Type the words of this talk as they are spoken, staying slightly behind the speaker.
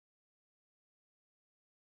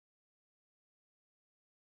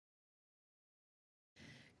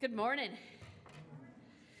Good morning.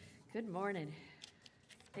 Good morning.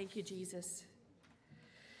 Thank you, Jesus.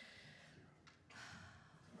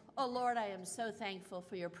 Oh, Lord, I am so thankful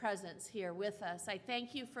for your presence here with us. I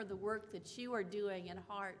thank you for the work that you are doing in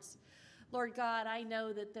hearts. Lord God, I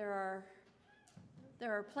know that there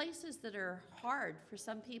are places that are hard for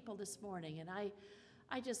some people this morning, and I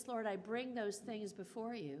just, Lord, I bring those things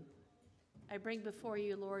before you. I bring before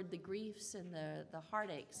you, Lord, the griefs and the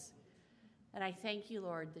heartaches. And I thank you,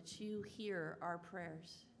 Lord, that you hear our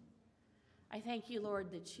prayers. I thank you,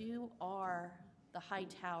 Lord, that you are the high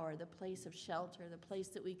tower, the place of shelter, the place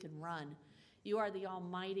that we can run. You are the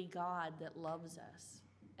almighty God that loves us,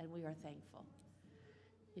 and we are thankful.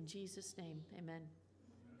 In Jesus' name, amen.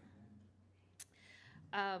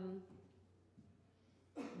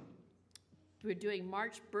 We're doing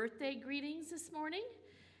March birthday greetings this morning.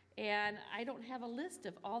 And I don't have a list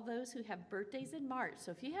of all those who have birthdays in March.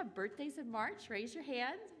 So if you have birthdays in March, raise your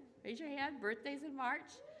hand. Raise your hand. Birthdays in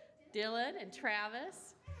March. Dylan and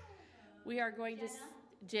Travis. We are going to...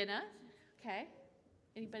 Jenna. Okay.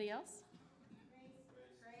 Anybody else?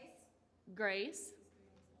 Grace.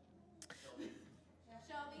 Shelby.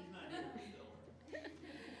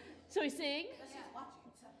 Shall we sing?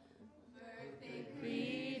 Birthday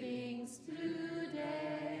greetings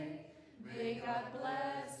today. May God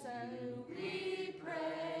bless you, we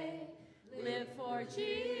pray. Live for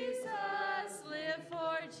Jesus, live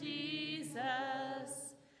for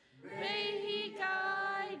Jesus. May he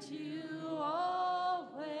guide you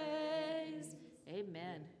always.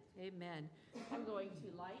 Amen, amen. I'm going to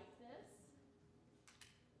light this.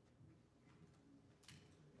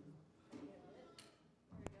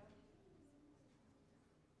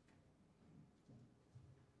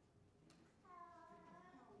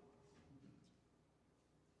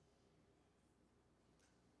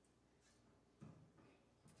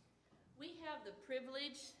 We have the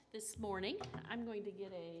privilege this morning. I'm going to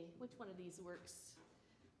get which one of these works?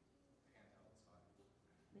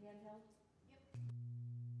 The handheld? Yep.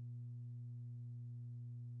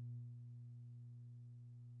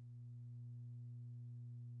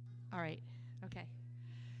 All right, okay.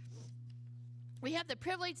 We have the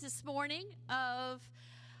privilege this morning of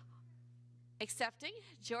accepting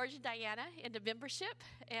George and Diana into membership,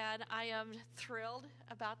 and I am thrilled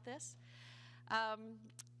about this.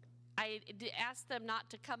 I asked them not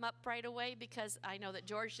to come up right away because I know that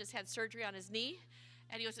George just had surgery on his knee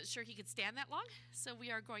and he wasn't sure he could stand that long. So we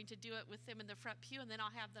are going to do it with them in the front pew, and then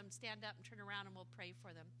I'll have them stand up and turn around and we'll pray for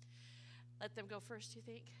them. Let them go first, you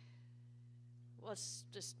think? Let's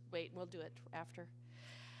just wait and we'll do it after.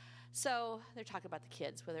 So they're talking about the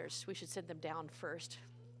kids, whether we should send them down first.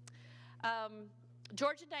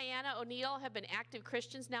 George and Diana O'Neill have been active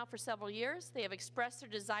Christians now for several years. They have expressed their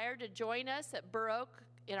desire to join us at Burr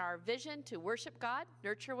in our vision to worship God,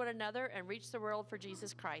 nurture one another, and reach the world for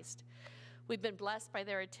Jesus Christ. We've been blessed by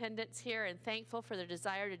their attendance here and thankful for their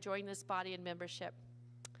desire to join this body in membership.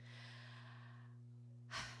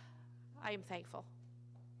 I am thankful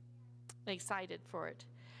and excited for it.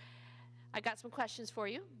 I got some questions for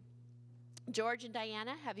you. George and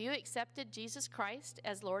Diana, have you accepted Jesus Christ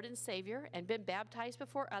as Lord and Savior and been baptized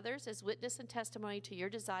before others as witness and testimony to your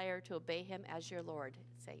desire to obey him as your Lord?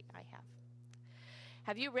 Say, I have.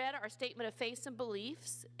 Have you read our statement of faith and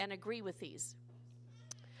beliefs and agree with these?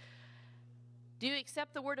 Do you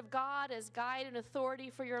accept the Word of God as guide and authority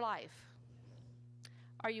for your life?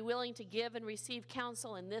 Are you willing to give and receive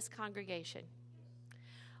counsel in this congregation?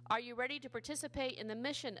 Are you ready to participate in the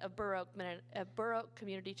mission of Burr Oak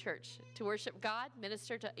Community Church, to worship God,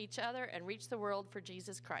 minister to each other, and reach the world for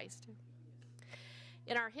Jesus Christ?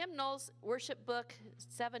 In our hymnals worship book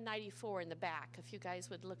 794 in the back, if you guys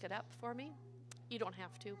would look it up for me. You don't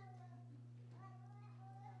have to.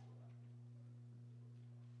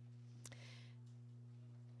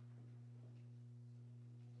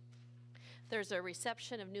 There's a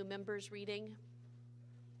reception of new members reading.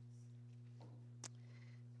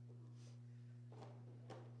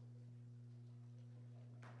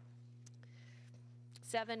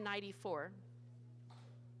 $7.94.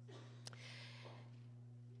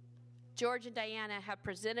 George and Diana have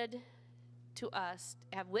presented to us,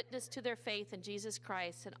 have witnessed to their faith in Jesus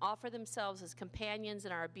Christ, and offer themselves as companions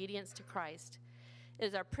in our obedience to Christ. It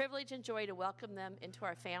is our privilege and joy to welcome them into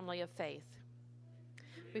our family of faith.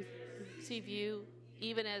 We receive you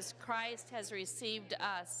even as Christ has received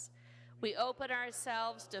us. We open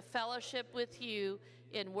ourselves to fellowship with you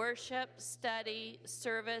in worship, study,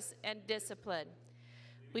 service, and discipline.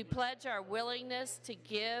 We pledge our willingness to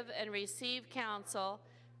give and receive counsel,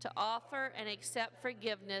 to offer and accept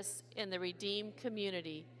forgiveness in the redeemed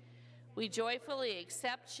community. We joyfully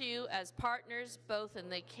accept you as partners both in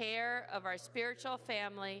the care of our spiritual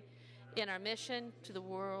family in our mission to the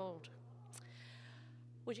world.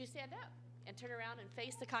 Would you stand up and turn around and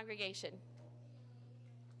face the congregation?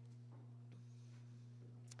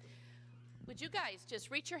 Would you guys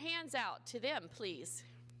just reach your hands out to them, please?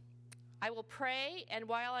 I will pray, and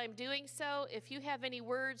while I'm doing so, if you have any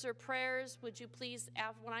words or prayers, would you please,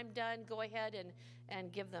 when I'm done, go ahead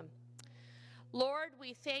and give them. Lord,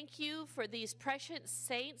 we thank you for these precious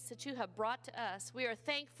saints that you have brought to us. We are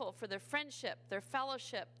thankful for their friendship, their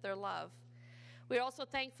fellowship, their love. We are also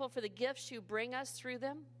thankful for the gifts you bring us through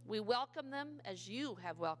them. We welcome them as you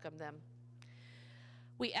have welcomed them.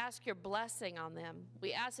 We ask your blessing on them.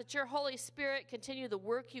 We ask that your Holy Spirit continue the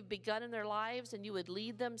work you've begun in their lives and you would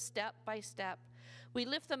lead them step by step. We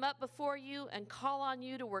lift them up before you and call on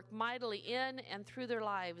you to work mightily in and through their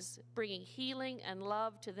lives, bringing healing and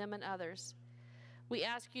love to them and others. We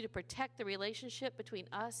ask you to protect the relationship between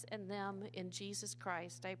us and them. In Jesus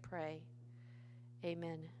Christ, I pray.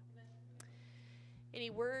 Amen. Any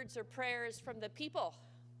words or prayers from the people?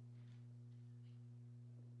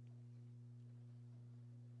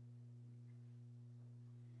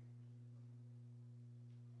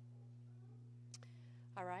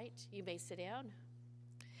 All right, you may sit down.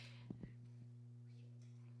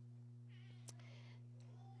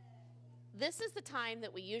 This is the time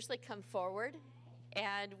that we usually come forward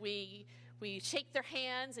and we shake their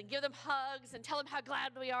hands and give them hugs and tell them how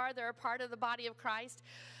glad we are they're a part of the body of Christ.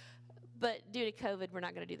 But due to COVID, we're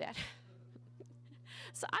not going to do that.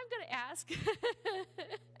 So I'm going to ask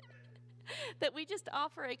that we just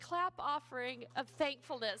offer a clap offering of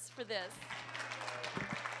thankfulness for this.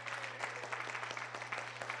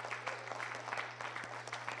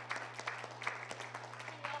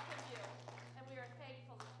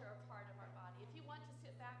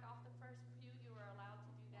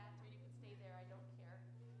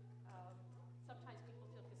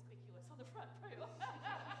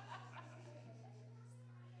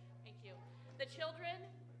 Children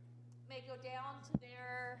may go down to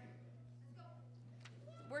their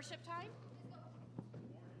worship time.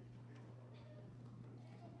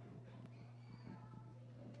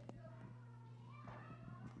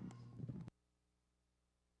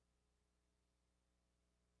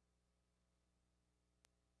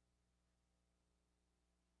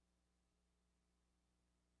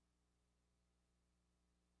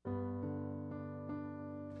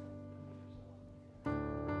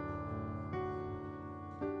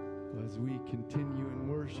 As we continue in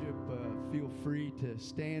worship, feel free to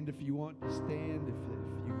stand if you want to stand. If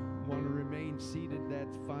you want to remain seated,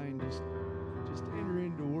 that's fine. Just enter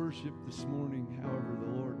into worship this morning however the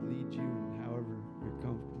Lord leads you and however you're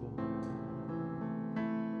comfortable.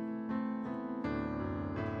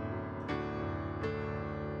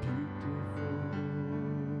 Beautiful,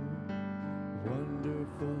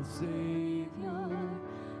 wonderful Savior,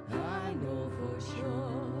 I know for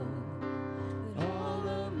sure all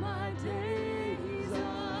of my days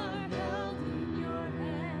are held in your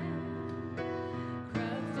hand,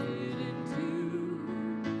 crafted into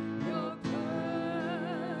your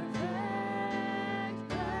perfect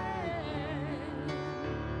plan.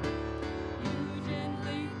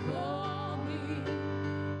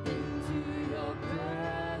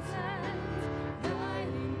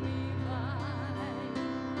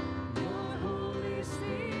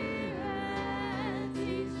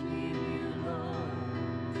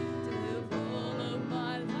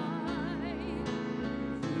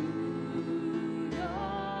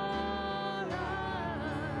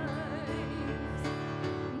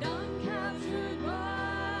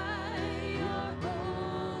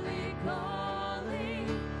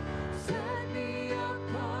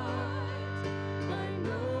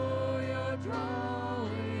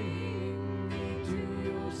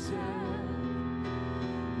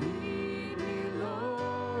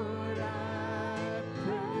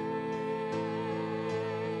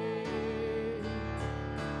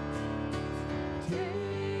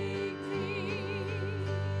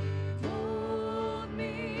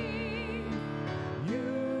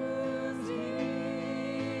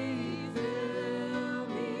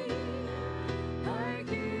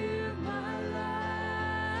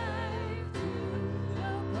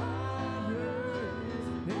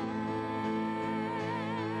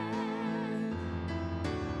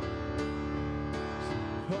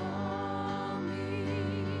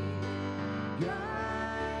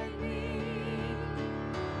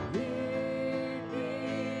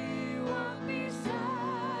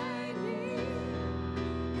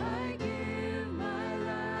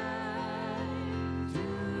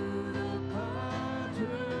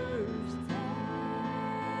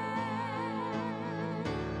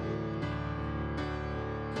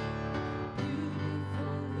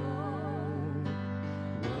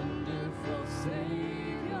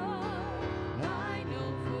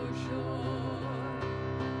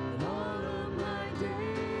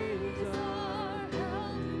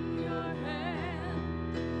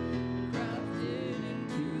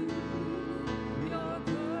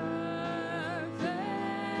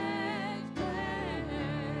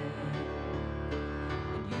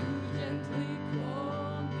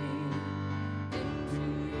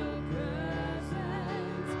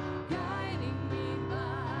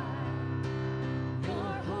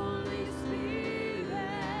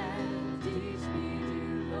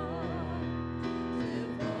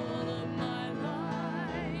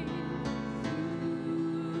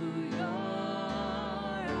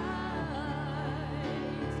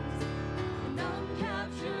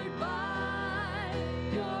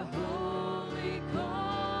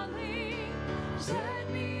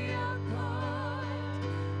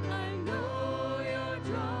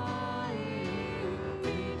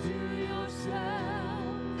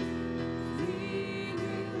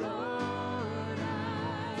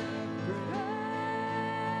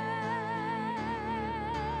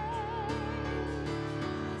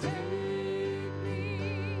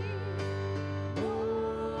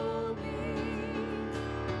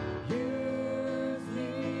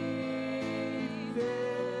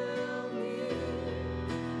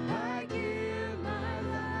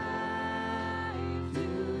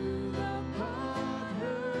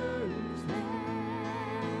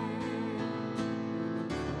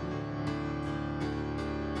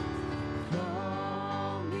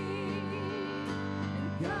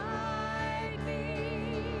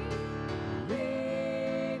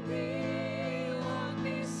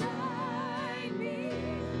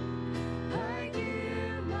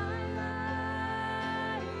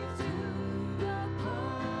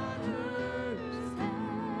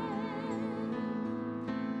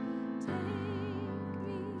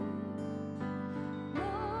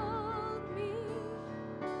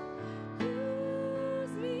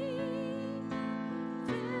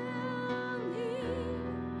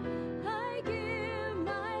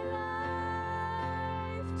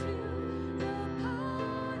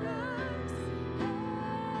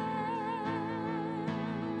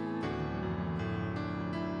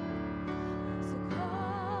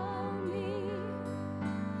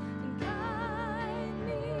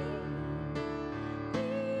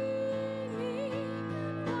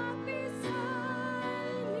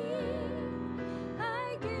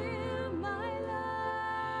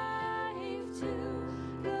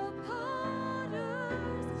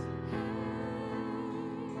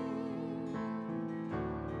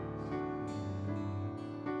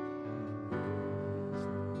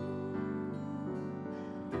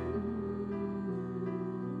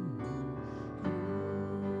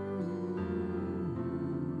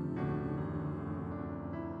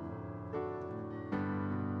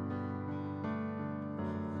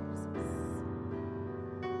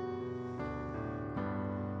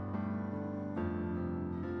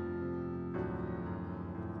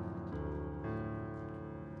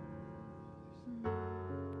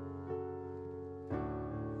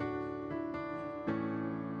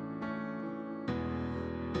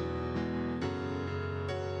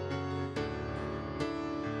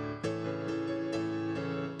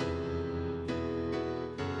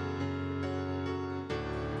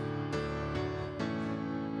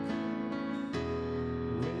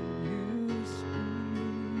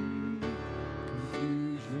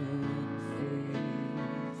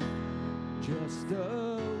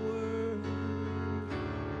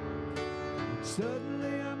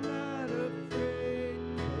 Suddenly I'm not afraid,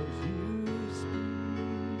 'cause you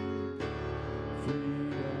speak.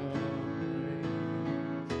 Freedom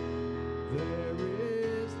reigns. There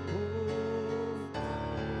is hope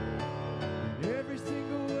in every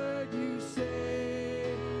single word you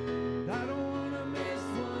say. I don't want to miss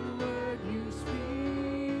one word you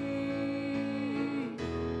speak,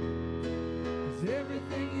 'cause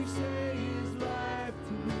everything you say is life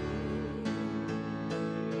to me.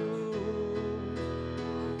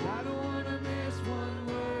 I don't want to miss one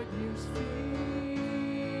word you speak.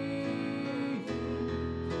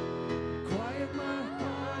 Quiet my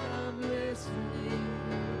heart, I'm listening.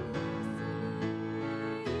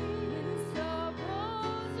 When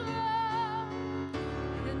sorrows roll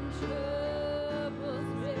and troubles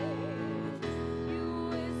rage, you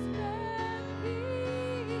whisper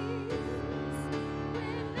peace.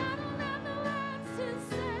 When I don't have the words to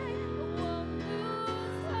say, I won't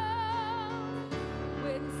lose hope.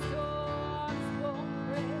 When storms won't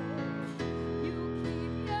break, you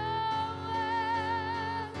keep your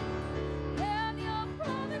word, and your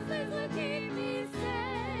promises will keep me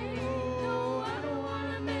safe. No, I don't want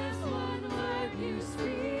to miss one word you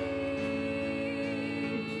speak,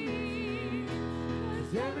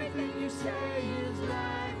 'cause everything you say is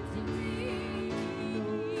life to me.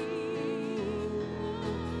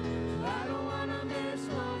 I don't want to miss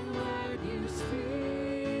one word you speak.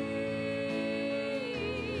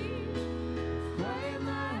 Quiet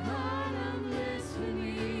my heart, I'm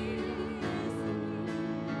listening.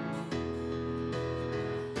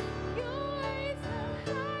 Your ways are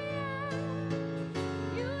higher.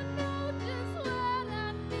 You know just what I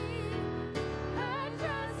need. I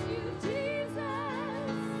trust you,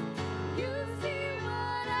 Jesus. You see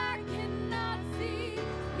what I cannot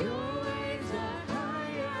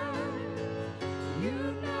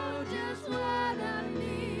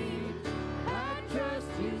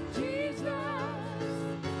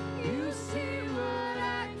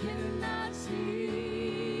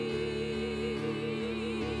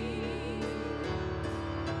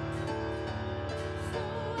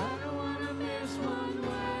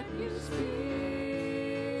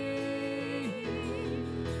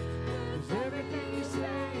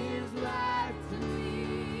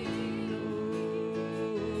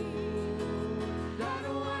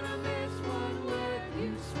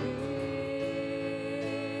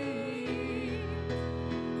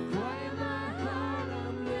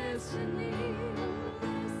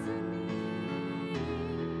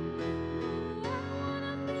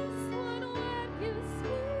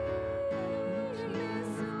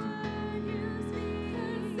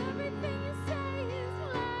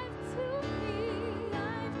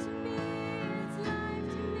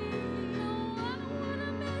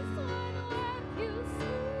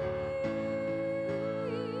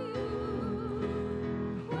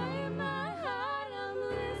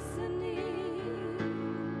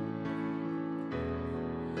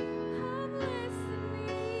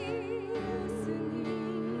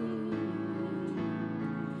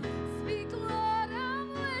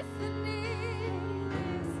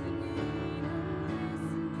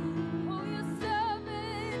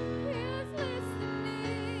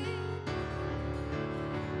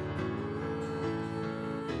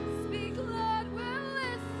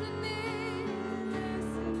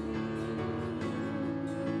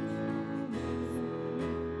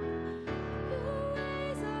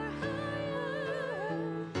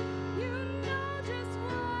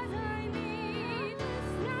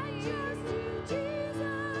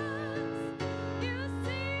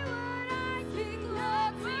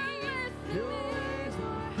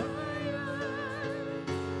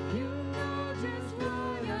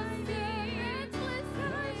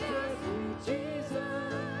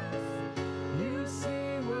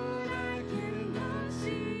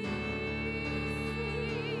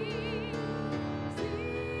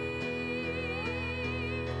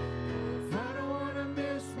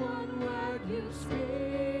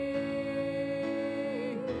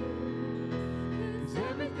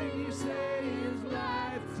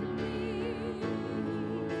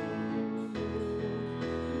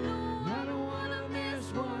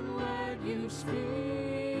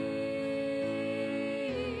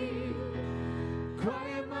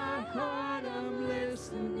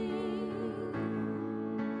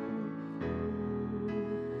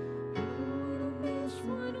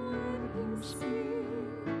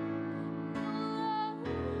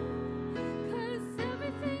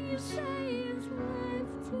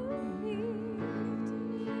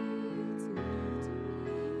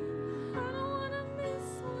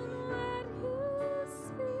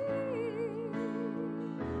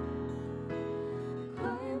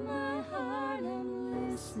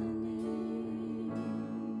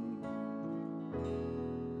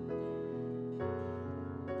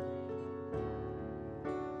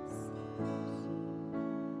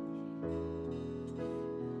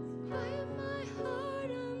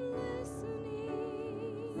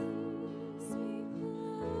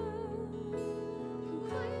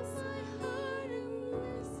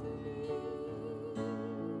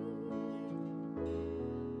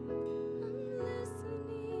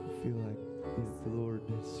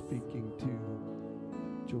speaking to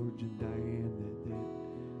George and Diane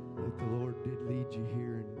that the Lord did lead you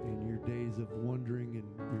here, and your days of wondering and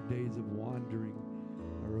your days of wandering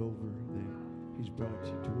are over, that He's brought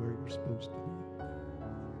you to where you're supposed to be.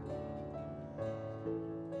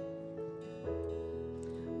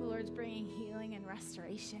 The Lord's bringing healing and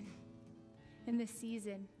restoration in this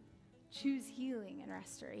season. Choose healing and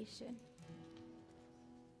restoration.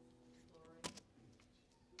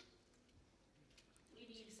 We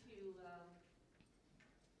need to see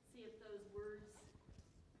if those words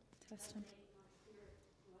Test him. resonate in our spirit.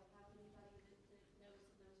 Do I have anybody that knows that those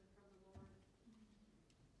are from the Lord?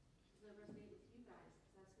 Does that resonate with you guys?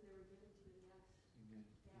 Because that's who they were given to, yes. Amen.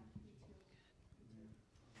 Yeah, me too.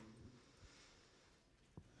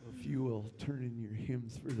 Well, if you will turn in your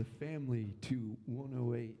hymns for the family to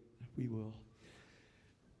 108, we will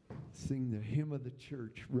sing the hymn of the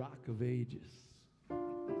church, Rock of Ages.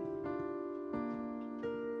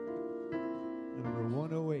 Number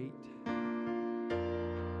 108.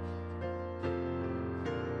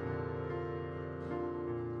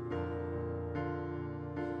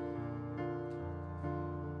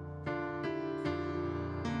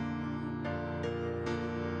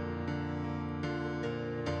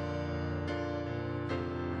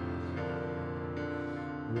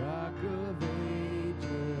 Rock of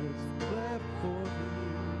ages, cleft for me.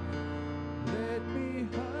 Let me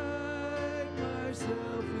hide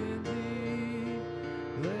myself in thee.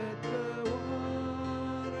 Let the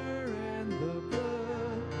water and the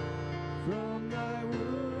blood from thy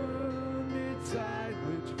wounded side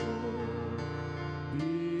which full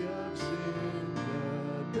be of sin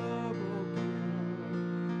the double good.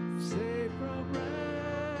 Save from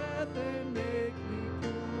wrath and make me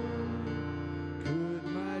pure. Could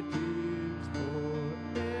my tears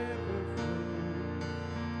forever flow?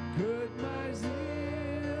 Could my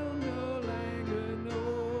zeal no longer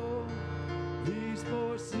know? These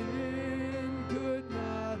for sin could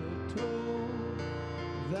not atone.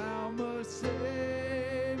 Thou must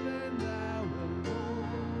save and thou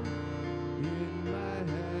alone. In my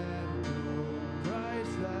hand no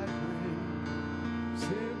price I bring.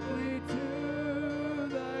 Simply to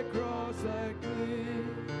thy cross I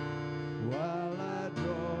cling. While I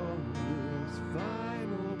draw this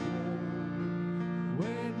final blow,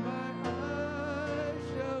 when my eyes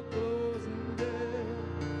shall close in death,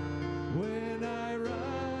 when I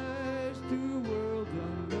rise to world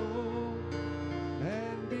unknown,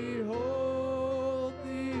 and behold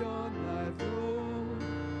thee on thy throne,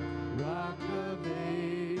 Rock of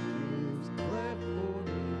ages, cleft for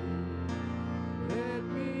me, let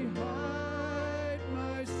me hide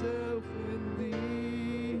myself in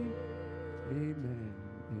thee. Amen.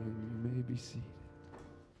 And you may be seated.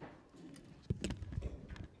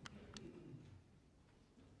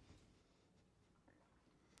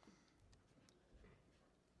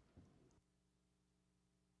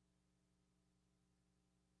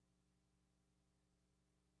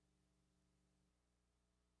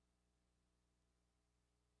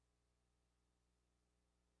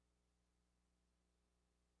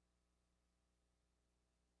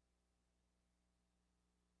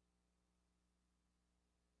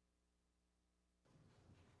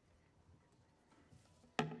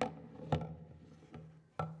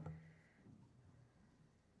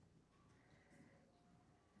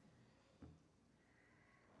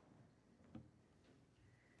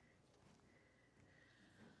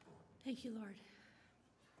 Thank you, Lord.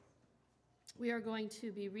 We are going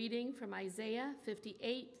to be reading from Isaiah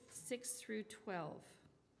 58, 6 through 12.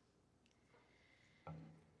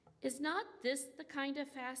 Is not this the kind of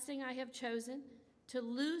fasting I have chosen? To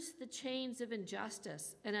loose the chains of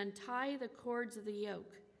injustice and untie the cords of the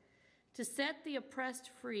yoke, to set the oppressed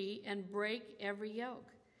free and break every yoke?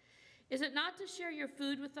 Is it not to share your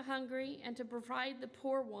food with the hungry and to provide the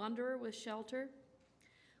poor wanderer with shelter?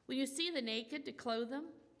 Will you see the naked to clothe them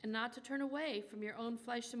and not to turn away from your own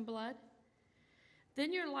flesh and blood?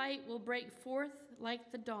 Then your light will break forth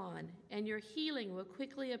like the dawn, and your healing will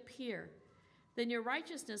quickly appear. Then your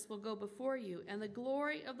righteousness will go before you, and the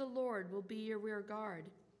glory of the Lord will be your rear guard.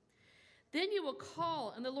 Then you will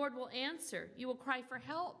call, and the Lord will answer. You will cry for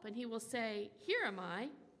help, and he will say, Here am I.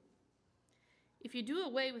 If you do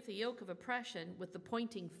away with the yoke of oppression, with the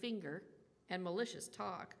pointing finger and malicious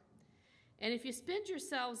talk, and if you spend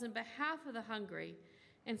yourselves in behalf of the hungry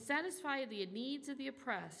and satisfy the needs of the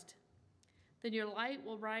oppressed, then your light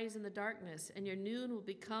will rise in the darkness, and your noon will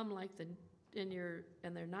become like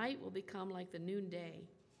their night will become like the noonday.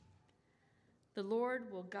 The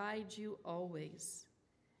Lord will guide you always.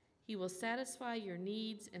 He will satisfy your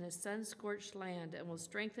needs in a sun-scorched land and will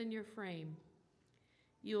strengthen your frame.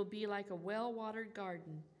 You will be like a well-watered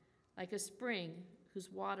garden, like a spring whose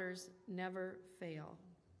waters never fail.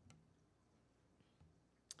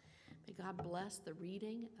 May God bless the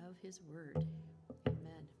reading of his word.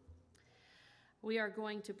 Amen. We are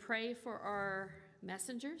going to pray for our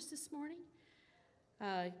messengers this morning.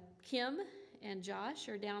 Kim and Josh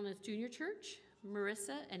are down with Junior Church.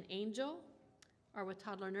 Marissa and Angel are with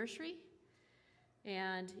Toddler Nursery.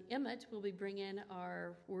 And Emmett will be bringing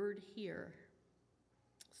our word here.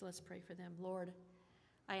 So let's pray for them. Lord,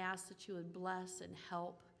 I ask that you would bless and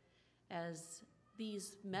help as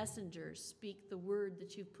these messengers speak the word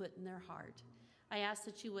that you've put in their heart. I ask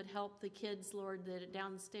that you would help the kids, Lord, that are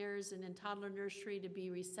downstairs and in Toddler Nursery to be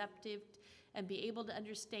receptive and be able to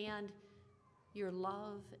understand your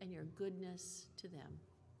love and your goodness to them.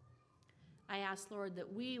 I ask, Lord,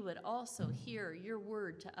 that we would also hear your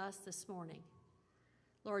word to us this morning.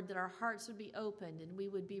 Lord, that our hearts would be opened and we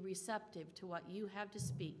would be receptive to what you have to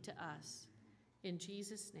speak to us. In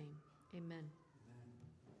Jesus' name, amen.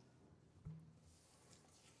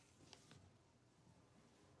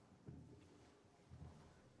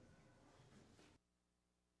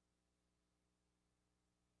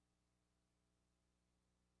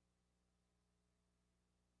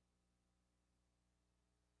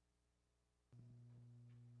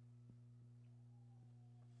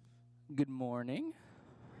 Good morning.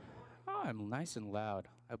 Oh, I'm nice and loud.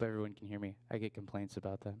 I hope everyone can hear me. I get complaints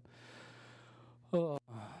about that. Oh,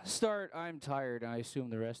 I'm tired, and I assume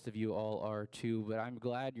the rest of you all are too, but I'm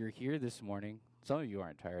glad you're here this morning. Some of you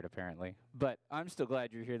aren't tired, apparently, but I'm still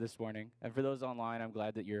glad you're here this morning. And for those online, I'm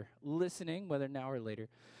glad that you're listening, whether now or later.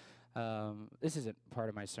 This isn't part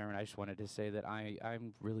of my sermon. I just wanted to say that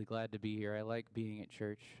I'm really glad to be here. I like being at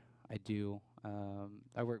church. I do.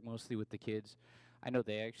 I work mostly with the kids. I know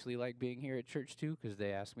they actually like being here at church too, because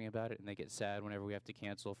they ask me about it, and they get sad whenever we have to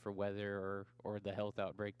cancel for weather or the health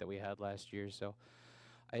outbreak that we had last year. So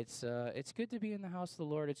it's good to be in the house of the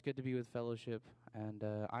Lord. It's good to be with fellowship, and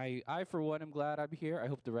I for one am glad I'm here. I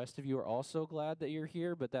hope the rest of you are also glad that you're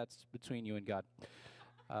here, but that's between you and God.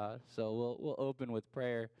 So we'll open with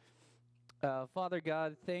prayer. Father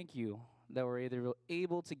God, thank you that we're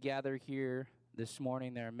able to gather here this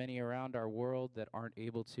morning. There are many around our world that aren't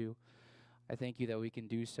able to. I thank you that we can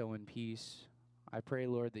do so in peace. I pray,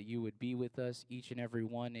 Lord, that you would be with us, each and every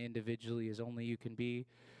one individually as only you can be,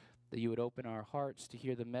 that you would open our hearts to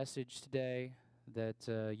hear the message today,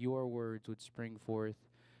 that your words would spring forth,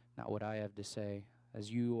 not what I have to say,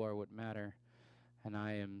 as you are what matter, and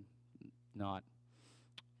I am not.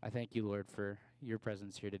 I thank you, Lord, for your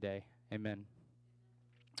presence here today. Amen.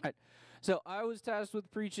 All right. So I was tasked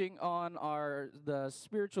with preaching on the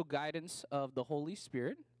spiritual guidance of the Holy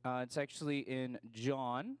Spirit. It's actually in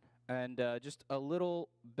John, and just a little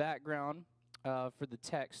background for the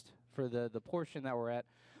text, for the portion that we're at.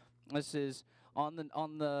 This is on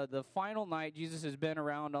the final night. Jesus has been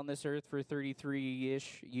around on this earth for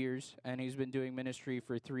 33-ish years, and he's been doing ministry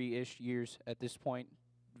for 3-ish years at this point,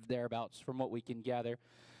 thereabouts, from what we can gather.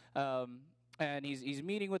 And he's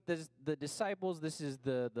meeting with the disciples. This is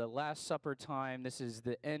the Last Supper time. This is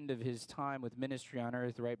the end of his time with ministry on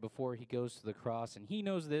earth, right before he goes to the cross. And he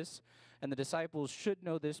knows this, and the disciples should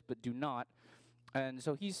know this, but do not. And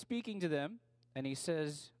so he's speaking to them, and he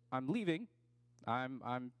says, I'm leaving.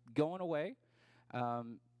 I'm going away.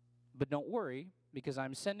 But don't worry, because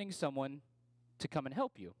I'm sending someone to come and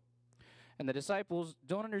help you. And the disciples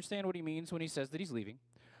don't understand what he means when he says that he's leaving.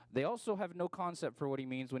 They also have no concept for what he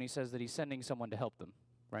means when he says that he's sending someone to help them,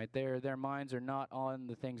 right? Their minds are not on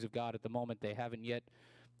the things of God at the moment. They haven't yet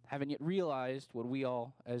realized what we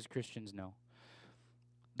all as Christians know.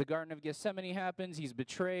 The Garden of Gethsemane happens. He's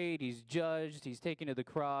betrayed. He's judged. He's taken to the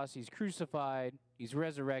cross. He's crucified. He's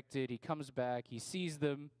resurrected. He comes back. He sees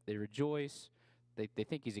them. They rejoice. They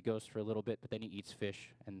think he's a ghost for a little bit, but then he eats fish,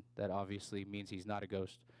 and that obviously means he's not a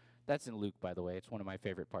ghost. That's in Luke, by the way. It's one of my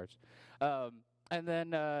favorite parts. And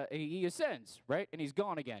then he ascends, right? And he's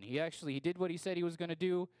gone again. He did what he said he was going to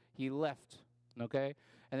do. He left, okay?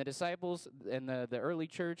 And the disciples and the early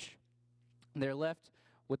church, they're left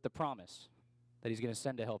with the promise that he's going to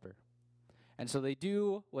send a helper. And so they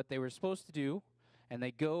do what they were supposed to do, and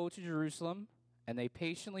they go to Jerusalem, and they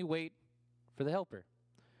patiently wait for the helper.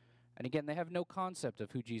 And again, they have no concept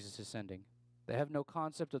of who Jesus is sending. They have no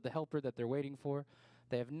concept of the helper that they're waiting for.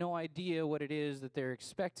 They have no idea what it is that they're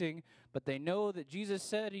expecting, but they know that Jesus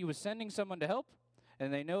said he was sending someone to help,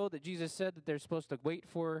 and they know that Jesus said that they're supposed to wait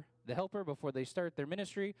for the helper before they start their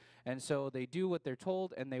ministry, and so they do what they're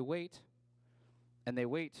told, and they wait, and they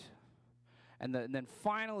wait, and then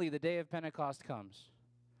finally the day of Pentecost comes,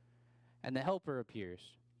 and the helper appears.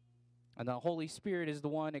 And the Holy Spirit is the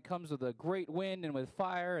one. It comes with a great wind and with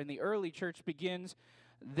fire, and the early church begins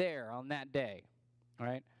there on that day,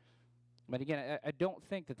 right? But again, I don't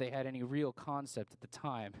think that they had any real concept at the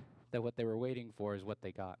time that what they were waiting for is what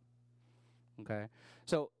they got. Okay,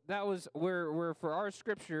 so that was where for our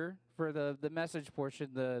scripture, for the message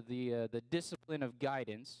portion, the discipline of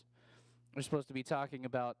guidance, we're supposed to be talking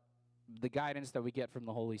about the guidance that we get from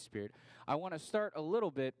the Holy Spirit. I want to start a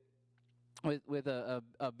little bit with a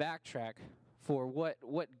backtrack for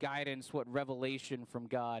what guidance, what revelation from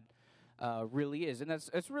God really is. And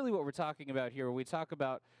that's really what we're talking about here. When we talk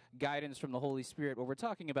about guidance from the Holy Spirit, what we're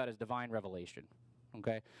talking about is divine revelation.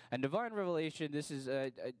 Okay? And divine revelation, this is,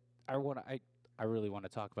 I really want to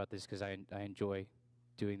talk about this because I enjoy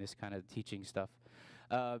doing this kind of teaching stuff.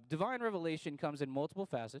 Divine revelation comes in multiple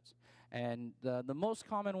facets, and the most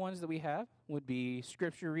common ones that we have would be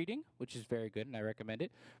scripture reading, which is very good, and I recommend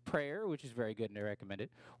it. Prayer, which is very good, and I recommend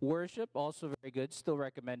it. Worship, also very good, still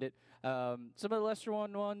recommend it. Some of the lesser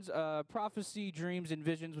ones, prophecy, dreams, and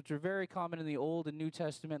visions, which are very common in the Old and New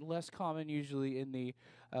Testament, less common usually in the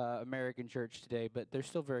American church today, but they're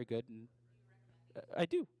still very good. And I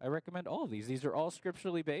do. I recommend all of these. These are all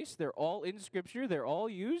scripturally based. They're all in Scripture. They're all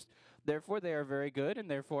used. Therefore, they are very good,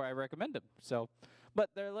 and therefore I recommend them. So, but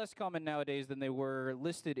they're less common nowadays than they were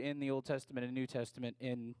listed in the Old Testament and New Testament,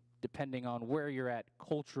 in depending on where you're at,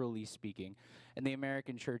 culturally speaking. And the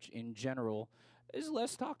American church in general is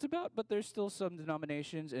less talked about, but there's still some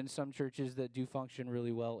denominations and some churches that do function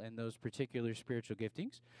really well in those particular spiritual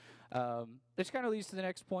giftings. This kind of leads to the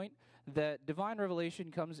next point, that divine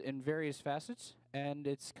revelation comes in various facets, and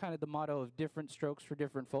it's kind of the motto of different strokes for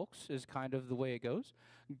different folks is kind of the way it goes.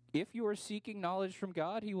 If you are seeking knowledge from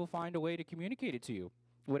God, he will find a way to communicate it to you.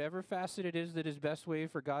 Whatever facet it is that is best way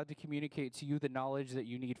for God to communicate to you the knowledge that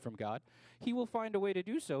you need from God, he will find a way to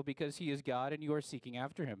do so because he is God and you are seeking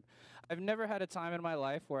after him. I've never had a time in my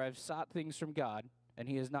life where I've sought things from God and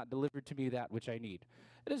he has not delivered to me that which I need.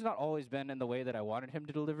 It has not always been in the way that I wanted him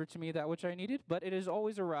to deliver to me that which I needed, but it has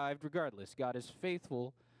always arrived regardless. God is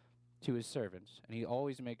faithful to his servants, and he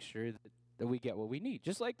always makes sure that we get what we need.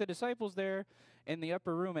 Just like the disciples there in the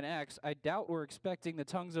upper room in Acts, I doubt we're expecting the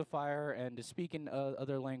tongues of fire and to speak in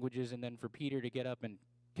other languages, and then for Peter to get up and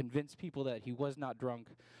convince people that he was not drunk,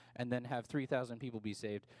 and then have 3,000 people be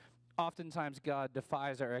saved. Oftentimes, God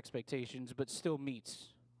defies our expectations, but still meets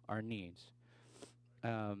our needs.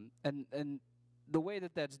 And the way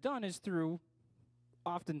that that's done is through,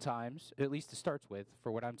 oftentimes, at least it starts with,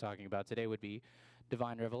 for what I'm talking about today, would be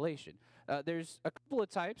divine revelation. There's a couple of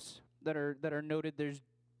types that are noted. There's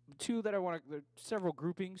two that several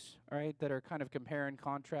groupings, all right, that are kind of compare and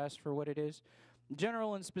contrast for what it is.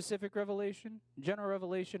 General and specific revelation. General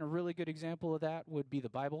revelation, a really good example of that would be the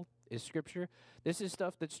Bible, is Scripture. This is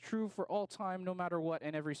stuff that's true for all time, no matter what,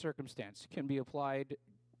 in every circumstance. Can be applied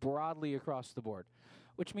broadly across the board,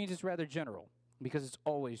 which means it's rather general, because it's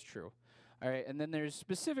always true. All right, and then there's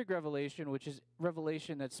specific revelation, which is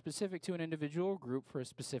revelation that's specific to an individual or group for a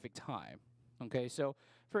specific time. Okay, so,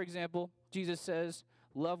 for example, Jesus says,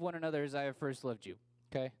 love one another as I have first loved you.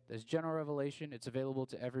 Okay, there's general revelation. It's available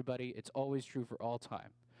to everybody. It's always true for all time.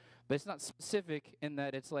 But it's not specific in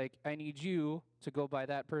that it's like, I need you to go buy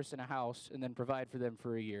that person a house and then provide for them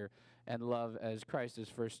for a year and love as Christ is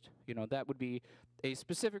first. You know, that would be a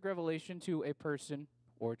specific revelation to a person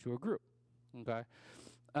or to a group. Okay?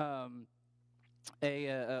 A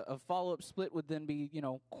follow-up split would then be,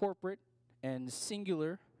 corporate and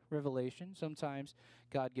singular revelation. Sometimes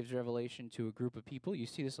God gives revelation to a group of people. You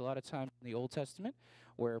see this a lot of times in the Old Testament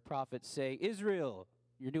where prophets say, Israel,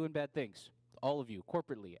 you're doing bad things. All of you,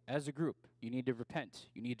 corporately, as a group, you need to repent.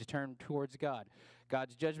 You need to turn towards God.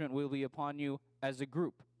 God's judgment will be upon you as a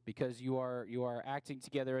group because you are acting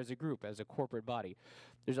together as a group, as a corporate body.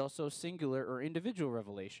 There's also singular or individual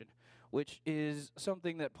revelation, which is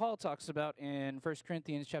something that Paul talks about in 1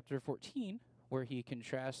 Corinthians chapter 14, where he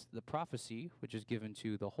contrasts the prophecy, which is given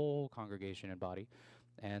to the whole congregation and body,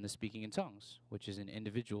 and the speaking in tongues, which is an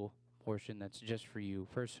individual portion that's just for you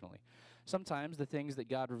personally. Sometimes the things that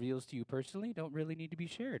God reveals to you personally don't really need to be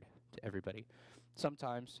shared to everybody.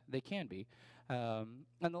 Sometimes they can be. And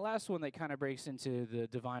the last one that kind of breaks into the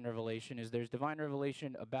divine revelation is there's divine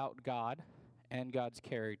revelation about God and God's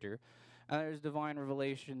character. And there's divine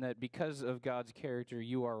revelation that because of God's character,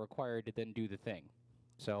 you are required to then do the thing.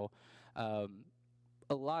 So a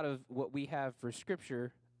lot of what we have for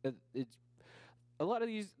Scripture, a lot of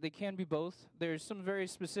these, they can be both. There's some very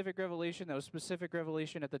specific revelation that was specific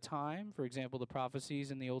revelation at the time. For example, the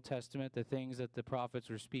prophecies in the Old Testament, the things that the prophets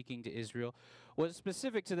were speaking to Israel, was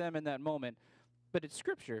specific to them in that moment. But it's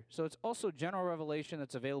Scripture, so it's also general revelation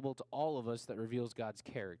that's available to all of us that reveals God's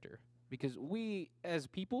character. because we, as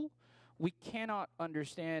people, we cannot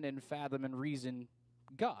understand and fathom and reason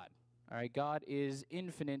God. All right, God is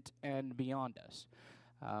infinite and beyond us.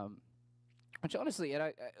 Which honestly,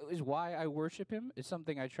 is why I worship Him. It's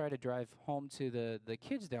something I try to drive home to the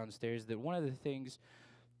kids downstairs. That one of the things,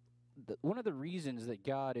 one of the reasons that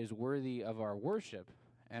God is worthy of our worship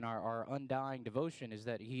and our undying devotion is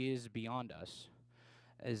that He is beyond us,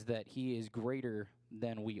 is that He is greater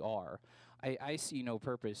than we are. I see no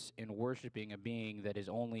purpose in worshiping a being that is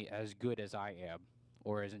only as good as I am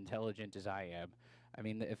or as intelligent as I am. I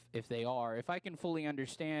mean, if I can fully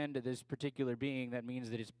understand this particular being, that means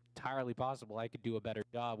that it's entirely possible I could do a better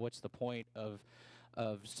job. What's the point of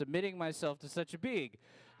submitting myself to such a being?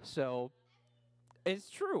 So it's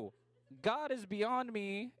true. God is beyond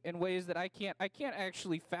me in ways that I can't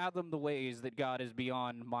actually fathom the ways that God is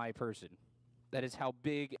beyond my person. That is how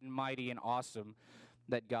big and mighty and awesome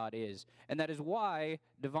that God is. And that is why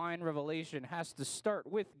divine revelation has to start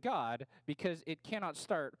with God, because it cannot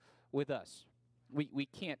start with us. We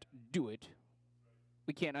can't do it.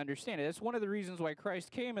 We can't understand it. That's one of the reasons why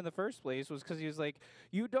Christ came in the first place, was because He was like,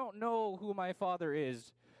 you don't know who my Father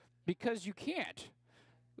is because you can't.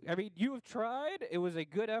 I mean, you have tried. It was a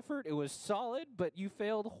good effort. It was solid, but you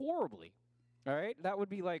failed horribly. All right? That would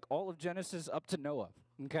be like all of Genesis up to Noah.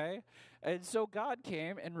 Okay? And so God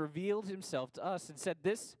came and revealed Himself to us and said,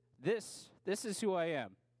 this is who I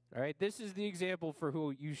am. All right? This is the example for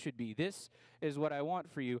who you should be. This is what I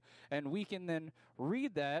want for you. And we can then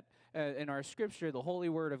read that in our scripture, the holy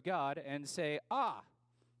word of God, and say,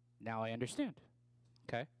 now I understand.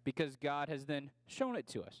 Okay? Because God has then shown it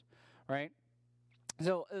to us. Right?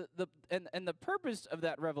 So the purpose of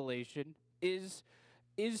that revelation is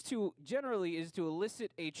to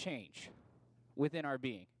elicit a change within our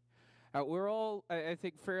being. We're all, I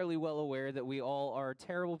think, fairly well aware that we all are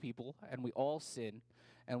terrible people, and we all sin,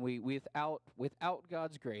 and we without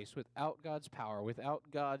God's grace, without God's power, without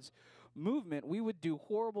God's movement, we would do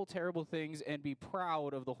horrible, terrible things and be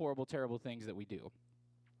proud of the horrible, terrible things that we do.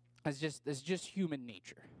 It's just human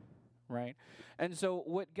nature, right? And so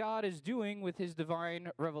what God is doing with His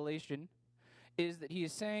divine revelation is that He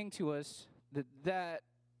is saying to us that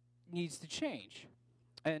needs to change.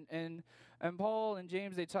 And Paul and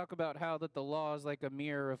James, they talk about how that the law is like a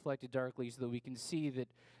mirror reflected darkly, so that we can see that,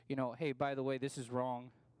 hey, by the way, this is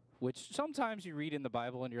wrong, which sometimes you read in the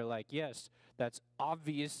Bible and you're like, yes, that's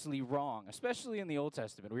obviously wrong, especially in the Old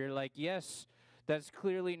Testament, where you're like, yes, that's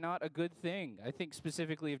clearly not a good thing. I think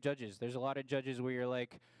specifically of Judges. There's a lot of Judges where you're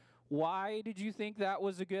like, why did you think that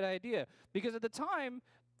was a good idea? Because at the time,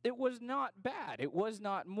 it was not bad. It was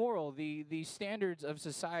not moral. The standards of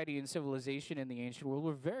society and civilization in the ancient world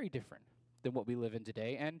were very different than what we live in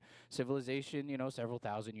today. And civilization, several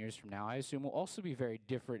thousand years from now, I assume, will also be very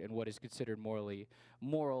different in what is considered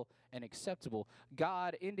moral and acceptable.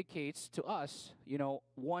 God indicates to us,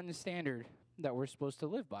 one standard that we're supposed to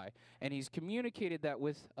live by. And He's communicated that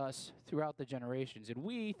with us throughout the generations. And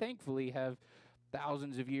we, thankfully, have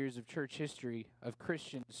thousands of years of church history of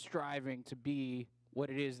Christians striving to be what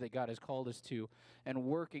it is that God has called us to, and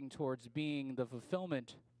working towards being the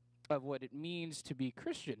fulfillment of what it means to be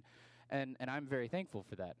Christian. And I'm very thankful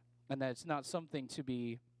for that. And that's not something to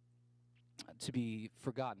be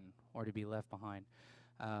forgotten or to be left behind.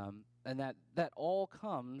 And that all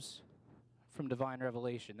comes from divine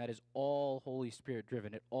revelation. That is all Holy Spirit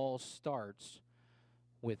driven. It all starts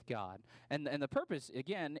with God. And the purpose,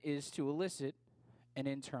 again, is to elicit an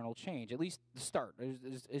internal change. At least the start.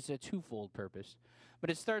 It's a twofold purpose. But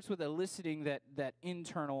it starts with eliciting that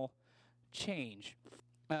internal change.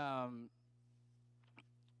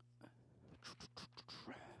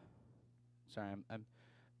 Sorry, I'm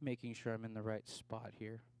making sure I'm in the right spot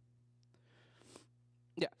here.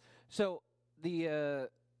 Yeah. So the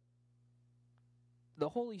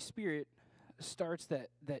Holy Spirit starts that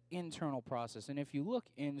internal process. And if you look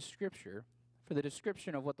in Scripture for the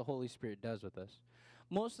description of what the Holy Spirit does with us,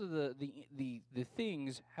 most of the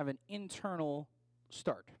things have an internal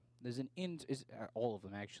start. There's all of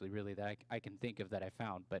them actually, really, that I can think of that I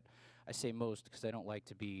found. But I say most because I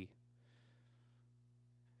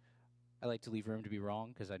like to leave room to be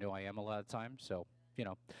wrong, because I know I am a lot of times. So,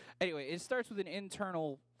 Anyway, it starts with an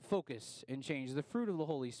internal focus and change. The fruit of the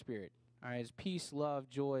Holy Spirit, all right, is peace, love,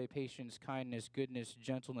 joy, patience, kindness, goodness,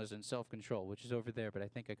 gentleness, and self-control, which is over there, but I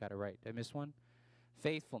think I got it right. Did I miss one?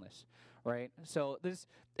 Faithfulness, right? So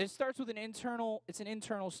it starts with an internal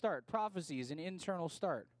start. Prophecy is an internal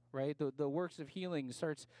start, right? The works of healing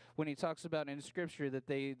starts when He talks about in Scripture that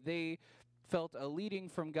they felt a leading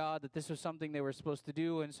from God that this was something they were supposed to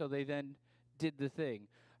do, and so they then did the thing,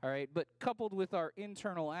 all right? But coupled with our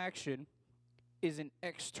internal action is an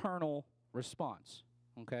external response.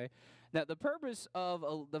 Okay? Now, the purpose of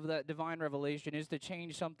that divine revelation is to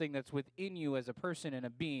change something that's within you as a person and a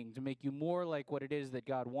being, to make you more like what it is that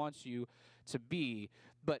God wants you to be.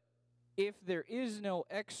 But if there is no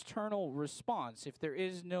external response, if there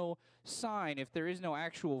is no sign, if there is no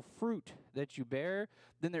actual fruit that you bear,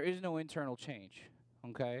 then there is no internal change.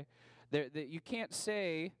 Okay? You can't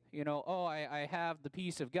say, oh, I have the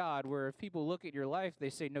peace of God, where if people look at your life, they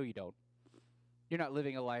say, no, you don't. You're not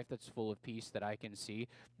living a life that's full of peace that I can see.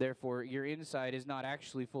 Therefore, your inside is not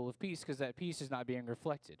actually full of peace because that peace is not being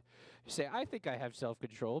reflected. You say, I think I have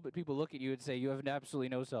self-control, but people look at you and say, you have absolutely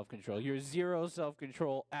no self-control. You're zero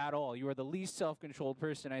self-control at all. You are the least self-controlled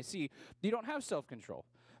person I see. You don't have self-control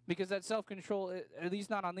because that self-control, at least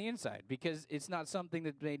not on the inside, because it's not something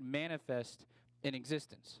that's made manifest in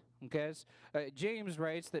existence. Okay? James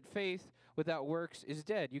writes that faith without works is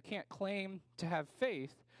dead. You can't claim to have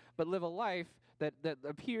faith, but live a life that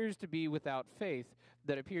appears to be without faith,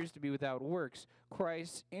 that appears to be without works.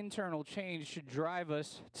 Christ's internal change should drive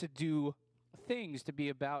us to do things, to be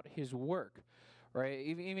about his work, right?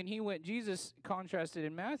 Even Jesus contrasted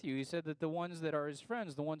in Matthew. He said that the ones that are his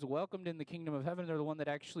friends, the ones welcomed in the kingdom of heaven, are the ones that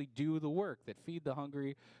actually do the work, that feed the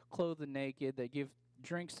hungry, clothe the naked, that give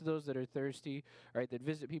drinks to those that are thirsty, right? That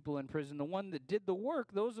visit people in prison. The one that did the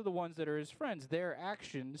work, those are the ones that are his friends. Their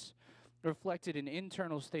actions reflected an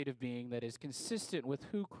internal state of being that is consistent with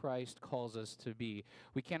who Christ calls us to be.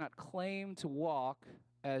 We cannot claim to walk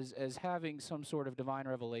as having some sort of divine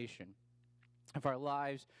revelation if our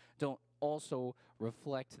lives don't also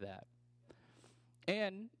reflect that.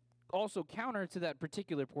 And also counter to that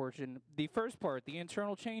particular portion, the first part, the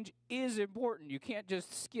internal change, is important. You can't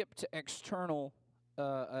just skip to external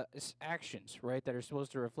actions, right, that are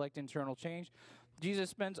supposed to reflect internal change.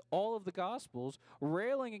 Jesus spends all of the Gospels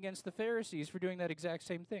railing against the Pharisees for doing that exact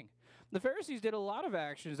same thing. The Pharisees did a lot of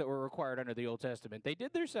actions that were required under the Old Testament. They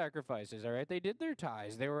did their sacrifices, all right? They did their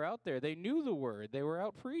tithes. They were out there. They knew the word. They were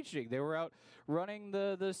out preaching. They were out running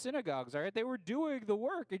the synagogues, all right? They were doing the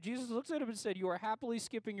work. And Jesus looks at them and said, you are happily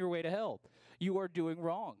skipping your way to hell. You are doing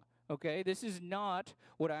wrong, okay? This is not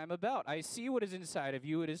what I'm about. I see what is inside of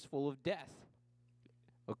you. It is full of death,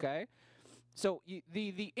 okay? So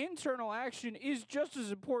the internal action is just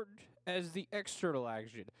as important as the external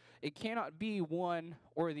action. It cannot be one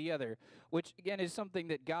or the other, which again is something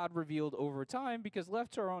that God revealed over time, because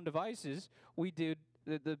left to our own devices,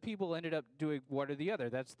 the people ended up doing one or the other.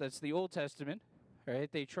 That's the Old Testament,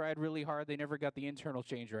 right? They tried really hard. They never got the internal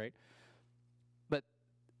change right. But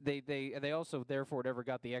they also therefore never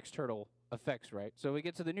got the external effects right. So we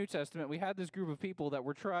get to the New Testament, we had this group of people that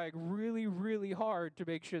were trying really, really hard to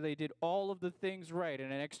make sure they did all of the things right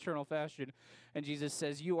in an external fashion, and Jesus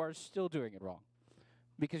says, you are still doing it wrong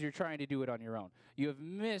because you're trying to do it on your own. You have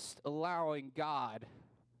missed allowing God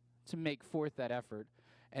to make forth that effort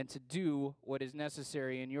and to do what is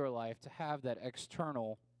necessary in your life to have that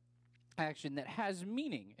external action that has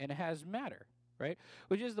meaning and has matter. Right?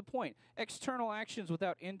 Which is the point. External actions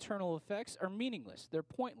without internal effects are meaningless. They're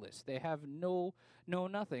pointless. They have no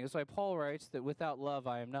nothing. That's why Paul writes that without love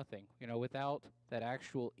I am nothing. Without that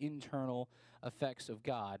actual internal effects of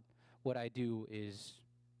God, what I do is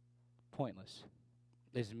pointless,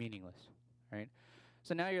 is meaningless, right?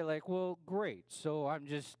 So now you're like, well, great. So I'm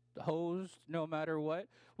just hosed no matter what?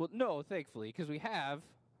 Well, no, thankfully, because we have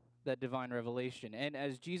that divine revelation. And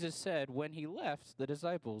as Jesus said when he left the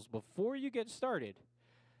disciples, before you get started,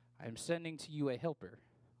 I'm sending to you a helper,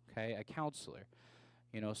 okay, a counselor,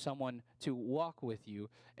 someone to walk with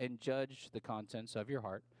you and judge the contents of your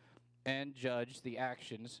heart and judge the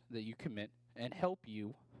actions that you commit and help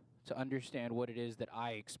you to understand what it is that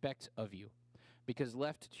I expect of you. Because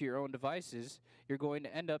left to your own devices, you're going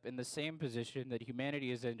to end up in the same position that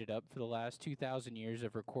humanity has ended up for the last 2,000 years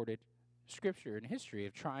of recorded Scripture and history,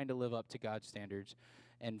 of trying to live up to God's standards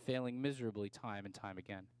and failing miserably time and time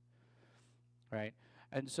again, right?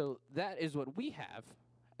 And so that is what we have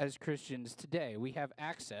as Christians today. We have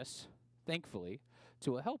access, thankfully,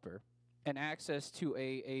 to a helper and access to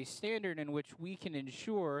a standard in which we can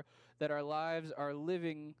ensure that our lives are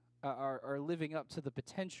living up to the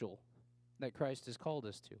potential that Christ has called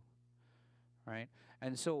us to, right?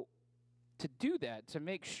 And so to do that, to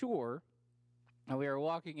make sure and we are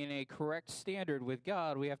walking in a correct standard with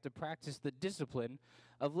God, we have to practice the discipline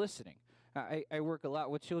of listening. I work a lot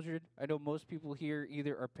with children. I know most people here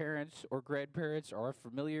either are parents or grandparents or are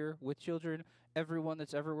familiar with children. Everyone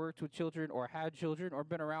that's ever worked with children or had children or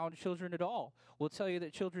been around children at all will tell you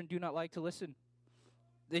that children do not like to listen.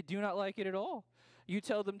 They do not like it at all. You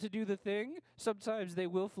tell them to do the thing. Sometimes they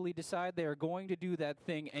willfully decide they are going to do that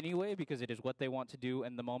thing anyway because it is what they want to do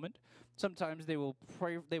in the moment. Sometimes they will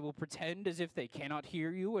pretend as if they cannot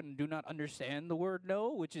hear you and do not understand the word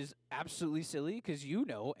no, which is absolutely silly because you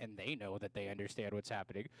know and they know that they understand what's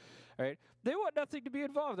happening. All right? They want nothing to be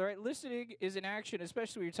involved. All right? Listening is an action,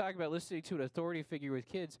 especially when you're talking about listening to an authority figure with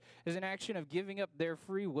kids, is an action of giving up their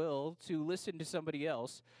free will to listen to somebody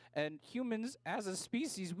else. And humans, as a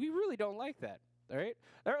species, we really don't like that. All right?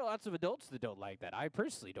 There are lots of adults that don't like that. I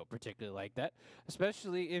personally don't particularly like that,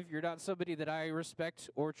 especially if you're not somebody that I respect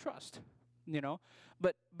or trust, you know?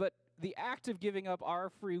 But the act of giving up our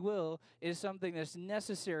free will is something that's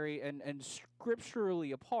necessary and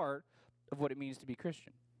scripturally a part of what it means to be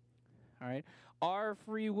Christian. All right? Our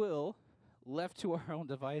free will, left to our own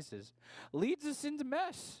devices, leads us into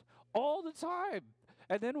mess all the time.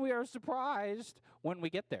 And then we are surprised when we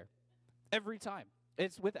get there. Every time.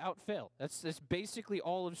 It's without fail. That's basically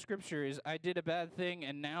all of Scripture is, I did a bad thing,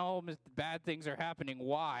 and now bad things are happening.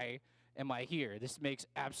 Why am I here? This makes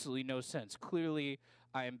absolutely no sense. Clearly,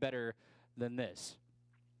 I am better than this.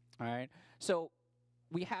 All right? So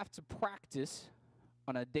we have to practice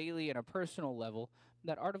on a daily and a personal level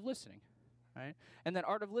that art of listening. Right? And that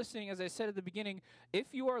art of listening, as I said at the beginning, if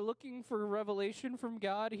you are looking for revelation from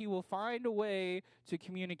God, He will find a way to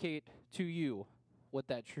communicate to you what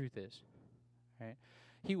that truth is. Right?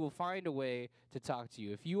 He will find a way to talk to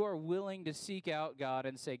you. If you are willing to seek out God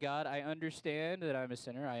and say, God, I understand that I'm a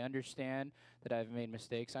sinner. I understand that I've made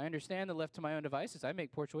mistakes. I understand that left to my own devices, I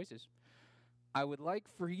make poor choices. I would like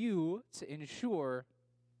for you to ensure,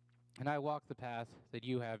 and I walk the path that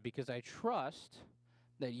you have, because I trust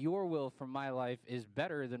that your will for my life is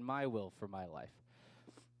better than my will for my life.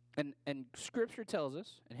 And Scripture tells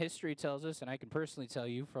us, and history tells us, and I can personally tell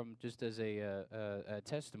you from just as a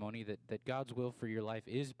testimony that God's will for your life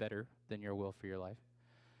is better than your will for your life.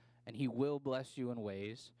 And He will bless you in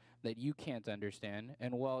ways that you can't understand.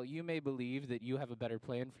 And while you may believe that you have a better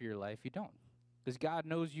plan for your life, you don't. Because God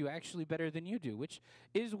knows you actually better than you do, which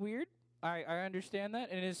is weird. I understand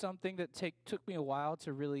that, and it is something that took me a while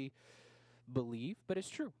to really believe, but it's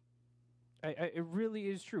true. It really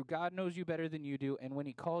is true. God knows you better than you do, and when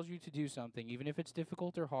He calls you to do something, even if it's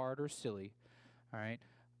difficult or hard or silly, all right,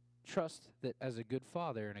 trust that as a good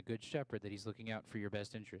father and a good shepherd that He's looking out for your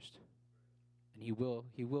best interest. And He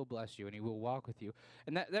will bless you, and He will walk with you.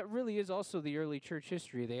 And that really is also the early church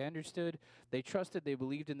history. They understood, they trusted, they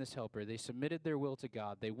believed in this helper. They submitted their will to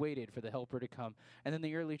God. They waited for the helper to come. And then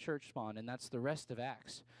the early church spawned, and that's the rest of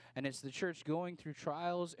Acts. And it's the church going through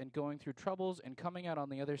trials and going through troubles and coming out on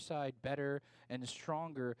the other side better and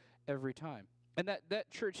stronger every time. And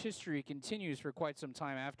that church history continues for quite some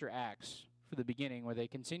time after Acts, for the beginning, where they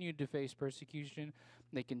continued to face persecution,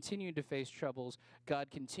 they continued to face troubles,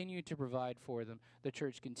 God continued to provide for them, the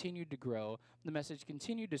church continued to grow, the message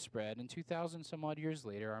continued to spread, and 2,000 some odd years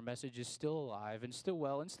later, our message is still alive and still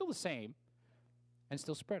well and still the same and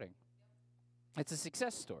still spreading. It's a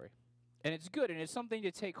success story, and it's good, and it's something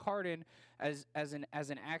to take heart in as an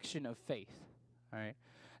action of faith. All right.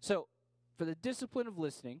 So, for the discipline of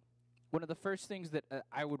listening, one of the first things that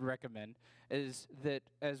I would recommend is that,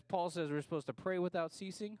 as Paul says, we're supposed to pray without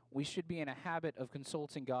ceasing. We should be in a habit of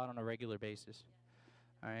consulting God on a regular basis.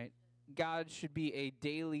 All right, God should be a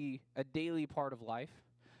daily part of life.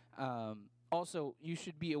 Also, you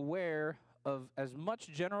should be aware of as much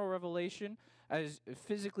general revelation as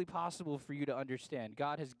physically possible for you to understand.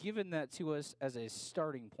 God has given that to us as a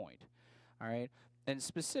starting point. All right. And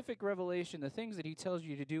specific revelation, the things that He tells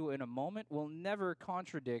you to do in a moment, will never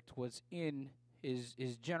contradict what's in His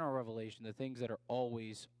general revelation, the things that are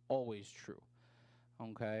always true.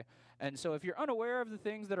 Okay? And so if you're unaware of the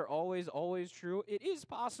things that are always true, it is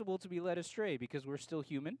possible to be led astray because we're still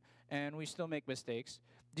human and we still make mistakes.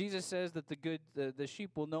 Jesus says that the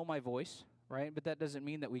sheep will know my voice, right? But that doesn't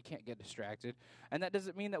mean that we can't get distracted. And that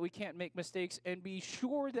doesn't mean that we can't make mistakes and be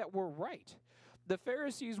sure that we're right. The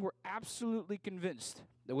Pharisees were absolutely convinced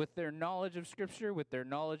that with their knowledge of Scripture, with their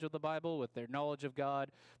knowledge of the Bible, with their knowledge of God,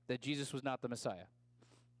 that Jesus was not the Messiah.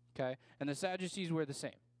 Okay? And the Sadducees were the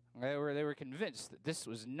same. They were convinced that this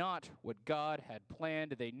was not what God had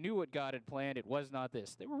planned. They knew what God had planned. It was not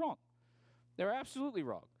this. They were wrong. They were absolutely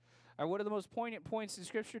wrong. One of the most poignant points in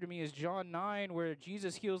Scripture to me is John 9, where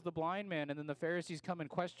Jesus heals the blind man, and then the Pharisees come and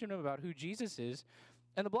question him about who Jesus is.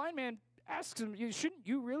 And the blind man asks him, shouldn't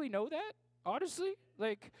you really know that? Honestly,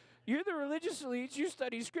 like, you're the religious elites, you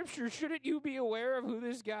study Scripture, shouldn't you be aware of who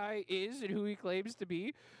this guy is and who he claims to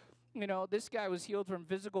be? You know, this guy was healed from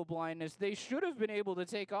physical blindness. They should have been able to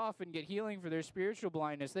take off and get healing for their spiritual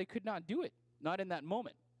blindness. They could not do it, not in that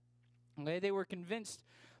moment. Okay? They were convinced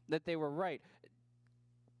that they were right.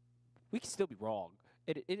 we can still be wrong.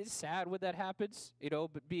 It is sad when that happens,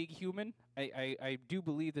 but being human, I do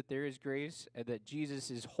believe that there is grace and that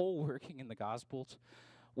Jesus' whole working in the Gospels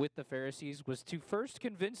with the Pharisees was to first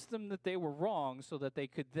convince them that they were wrong so that they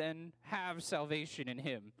could then have salvation in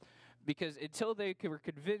him. Because until they were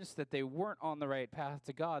convinced that they weren't on the right path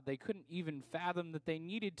to God, they couldn't even fathom that they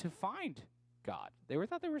needed to find God.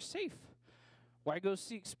 Thought they were safe. Why go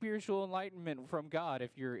seek spiritual enlightenment from God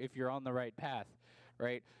if you're on the right path,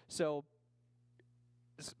 right? So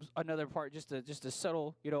another part, just a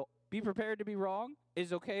subtle, be prepared to be wrong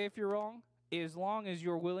is okay if you're wrong. As long as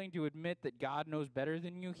you're willing to admit that God knows better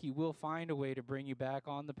than you, he will find a way to bring you back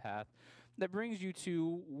on the path that brings you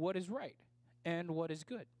to what is right and what is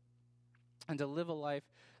good, and to live a life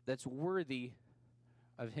that's worthy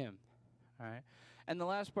of him, all right? And the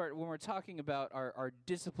last part, when we're talking about our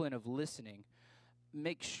discipline of listening,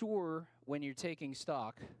 make sure when you're taking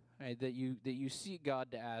stock, right, that you seek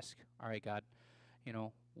God to ask, all right, God,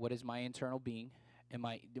 what is my internal being? Am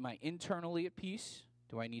I internally at peace?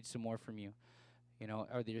 Do I need some more from you?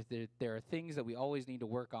 Are there are things that we always need to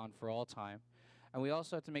work on for all time, and we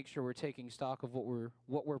also have to make sure we're taking stock of what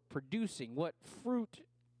we're producing, what fruit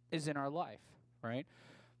is in our life, right?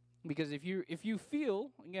 Because if you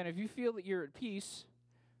feel that you're at peace,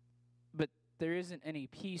 but there isn't any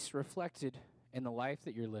peace reflected in the life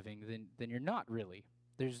that you're living, then you're not really.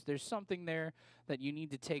 There's something there that you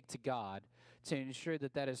need to take to God to ensure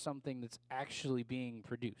that is something that's actually being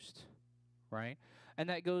produced, right? And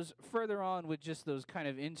that goes further on with just those kind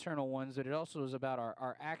of internal ones, but it also is about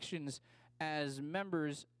our actions as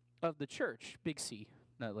members of the church, Big C,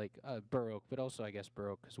 not like Burr, but also I guess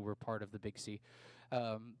Burr because we're part of the Big C,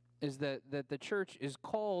 is that the church is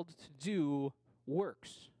called to do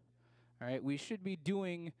works, all right? We should be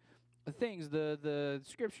doing things. The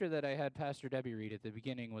scripture that I had Pastor Debbie read at the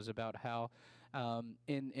beginning was about how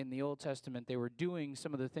in the Old Testament they were doing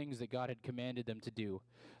some of the things that God had commanded them to do,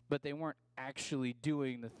 but they weren't actually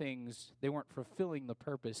doing the things. They weren't fulfilling the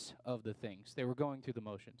purpose of the things. They were going through the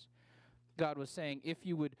motions. God was saying, if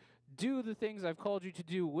you would do the things I've called you to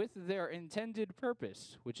do with their intended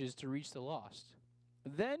purpose, which is to reach the lost,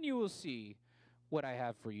 then you will see what I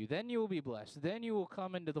have for you. Then you will be blessed. Then you will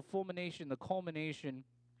come into the fulmination, the culmination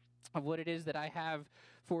of what it is that I have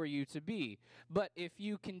for you to be. But if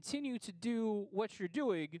you continue to do what you're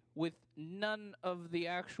doing with none of the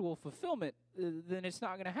actual fulfillment, then it's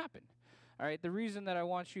not going to happen. All right, the reason that I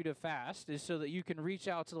want you to fast is so that you can reach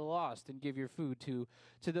out to the lost and give your food to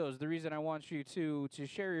those. The reason I want you to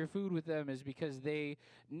share your food with them is because they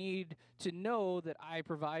need to know that I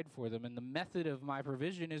provide for them, and the method of my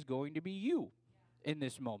provision is going to be you in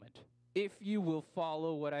this moment, if you will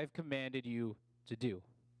follow what I've commanded you to do.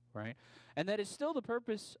 Right? And that is still the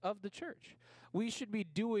purpose of the church. We should be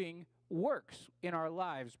doing works in our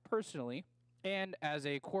lives personally and as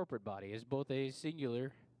a corporate body, as both a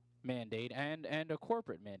singular mandate and a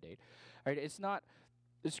corporate mandate. Right? It's not,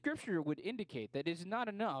 the scripture would indicate that it's not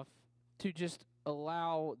enough to just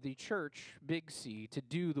allow the church, Big C, to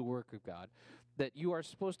do the work of God, that you are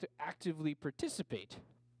supposed to actively participate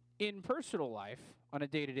in personal life on a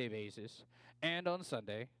day-to-day basis and on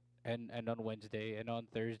Sunday, and on Wednesday, and on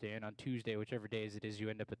Thursday, and on Tuesday, whichever days it is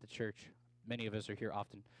you end up at the church. Many of us are here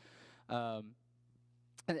often.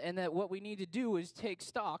 And that what we need to do is take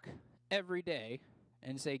stock every day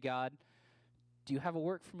and say, God, do you have a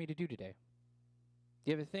work for me to do today?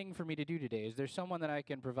 Do you have a thing for me to do today? Is there someone that I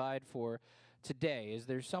can provide for today? Is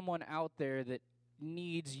there someone out there that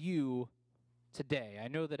needs you today? I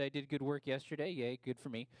know that I did good work yesterday. Yay, good for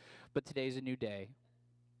me. But today's a new day.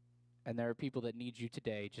 And there are people that need you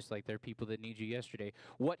today, just like there are people that need you yesterday.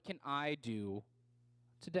 What can I do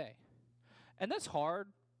today? And that's hard.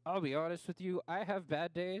 I'll be honest with you. I have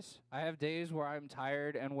bad days. I have days where I'm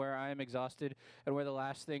tired and where I'm exhausted and where the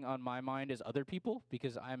last thing on my mind is other people,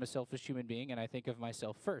 because I'm a selfish human being and I think of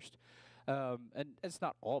myself first. And it's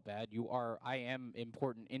not all bad. I am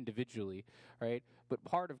important individually, right? But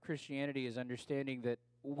part of Christianity is understanding that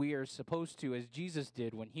we are supposed to, as Jesus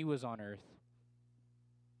did when he was on earth,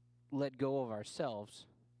 let go of ourselves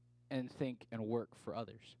and think and work for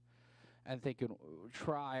others, and think and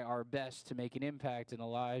try our best to make an impact in the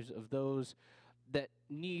lives of those that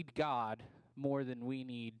need God more than we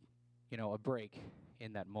need, a break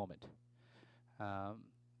in that moment.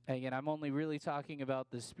 Again, I'm only really talking about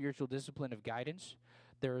the spiritual discipline of guidance.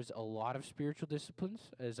 There's a lot of spiritual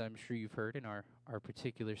disciplines, as I'm sure you've heard in our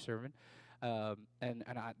particular sermon. The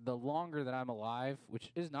longer that I'm alive, which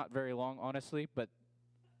is not very long, honestly, but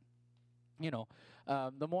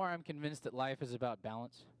the more I'm convinced that life is about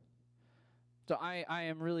balance. It's So I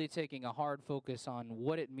am really taking a hard focus on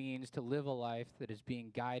what it means to live a life that is being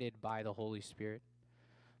guided by the Holy Spirit.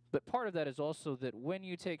 But part of that is also that when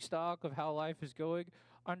you take stock of how life is going,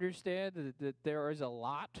 understand that there is a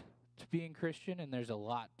lot to being Christian and there's a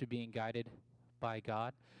lot to being guided by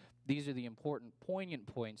God. These are the important, poignant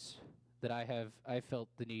points that I felt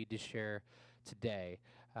the need to share today.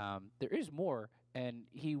 There is more, and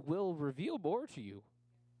He will reveal more to you.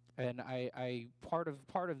 And I part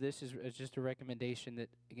of this is just a recommendation that,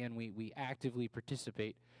 again, we actively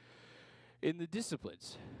participate in the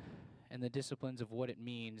disciplines, and the disciplines of what it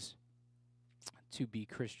means to be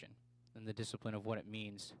Christian, and the discipline of what it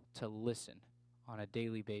means to listen on a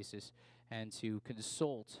daily basis and to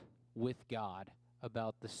consult with God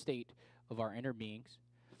about the state of our inner beings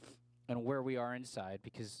and where we are inside,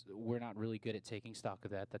 because we're not really good at taking stock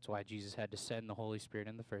of that. That's why Jesus had to send the Holy Spirit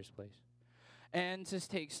in the first place. And to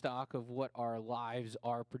take stock of what our lives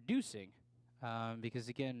are producing. Because,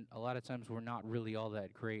 again, a lot of times we're not really all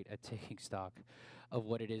that great at taking stock of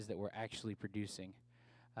what it is that we're actually producing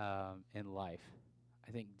in life.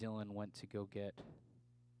 I think Dylan went to go get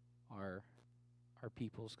our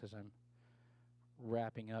peoples, because I'm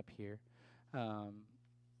wrapping up here. And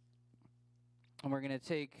we're going to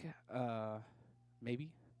take,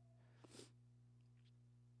 maybe?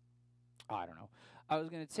 I don't know. I was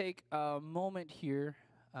going to take a moment here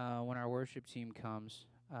when our worship team comes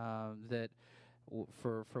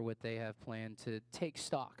for what they have planned to take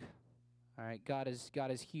stock. All right, God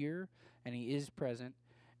is here and He is present,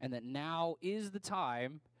 and that now is the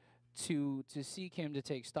time to seek Him, to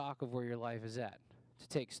take stock of where your life is at, to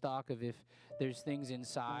take stock of if there's things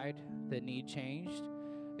inside that need changed.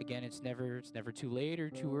 Again, it's never too late or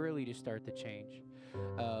too early to start the change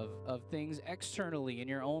of things externally in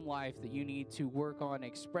your own life that you need to work on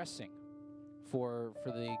expressing for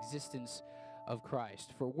the existence of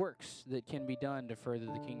Christ, for works that can be done to further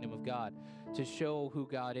the kingdom of God, to show who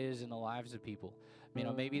God is in the lives of people. You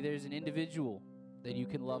know, maybe there's an individual that you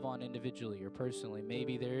can love on individually or personally.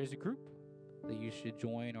 Maybe there is a group that you should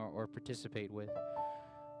join or participate with.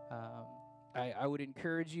 I would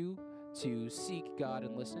encourage you to seek God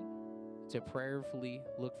and listen, to prayerfully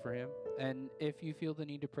look for Him. And if you feel the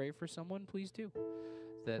need to pray for someone, please do.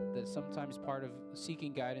 That sometimes part of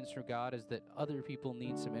seeking guidance from God is that other people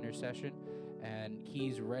need some intercession, and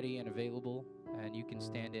He's ready and available, and you can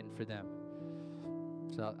stand in for them.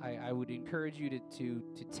 So I would encourage you to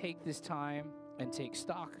take this time and take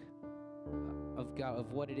stock of God,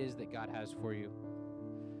 of what it is that God has for you.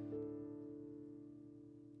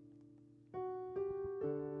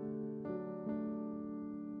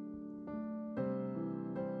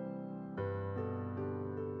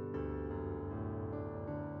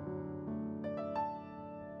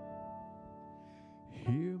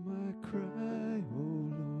 Hear my cry, O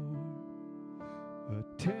Lord,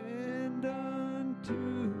 attend unto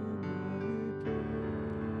my prayer.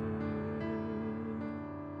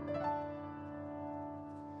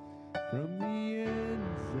 From the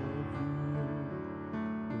ends of the earth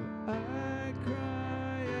will I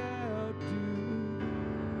cry out to thee.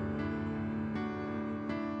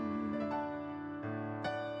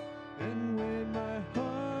 And when my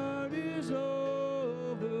heart is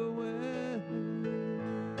overwhelmed,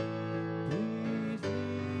 please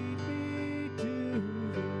lead me to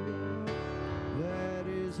the rock that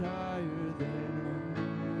is higher than I,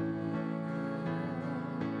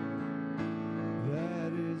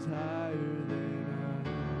 that is higher than I.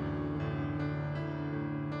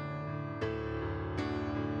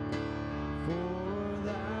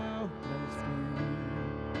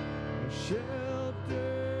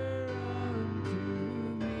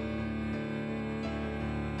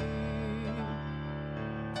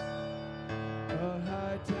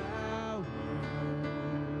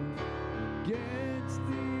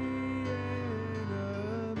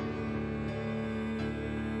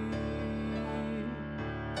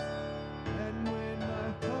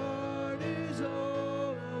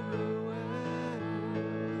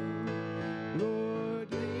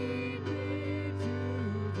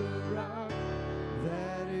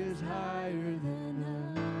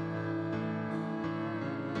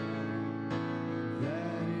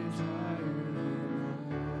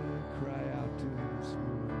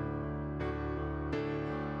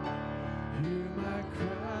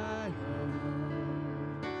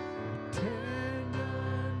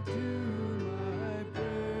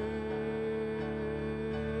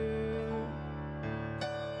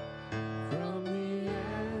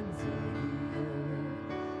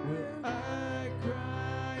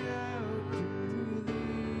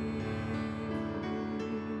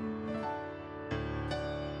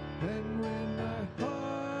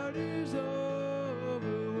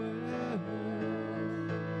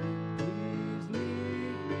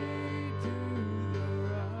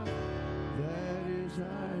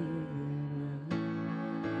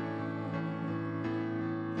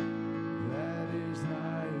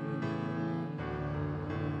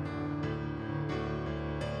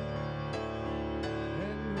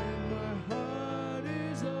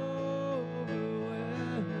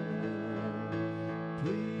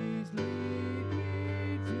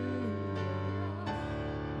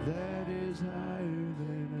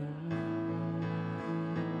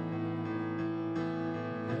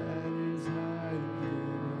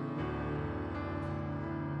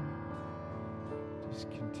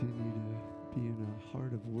 continue to be in a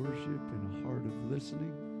heart of worship and a heart of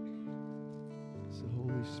listening as the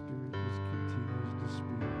Holy Spirit just continues to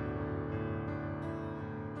speak.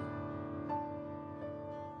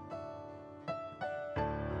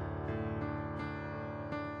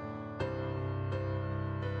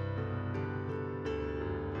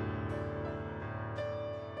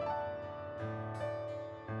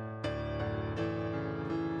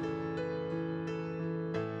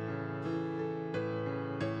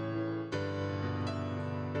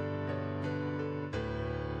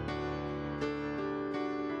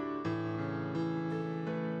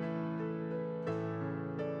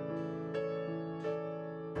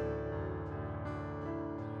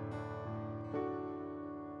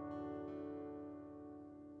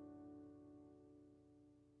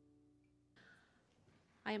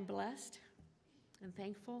 I am blessed and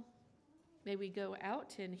thankful. May we go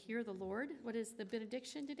out and hear the Lord. What is the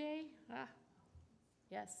benediction today?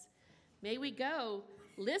 Yes. May we go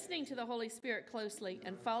listening to the Holy Spirit closely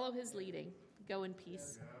and follow his leading. Go in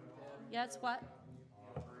peace. Yes, what?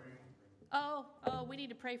 Oh, we need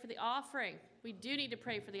to pray for the offering. We do need to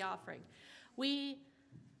pray for the offering. We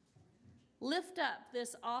lift up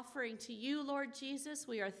this offering to you, Lord Jesus.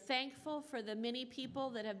 We are thankful for the many people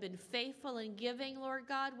that have been faithful in giving, Lord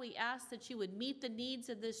God. We ask that you would meet the needs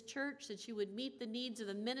of this church, that you would meet the needs of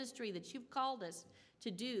the ministry that you've called us to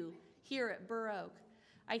do here at Burr Oak.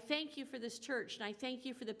 I thank you for this church, and I thank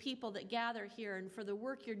you for the people that gather here and for the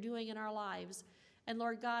work you're doing in our lives. And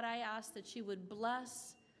Lord God, I ask that you would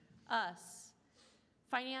bless us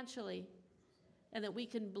financially and that we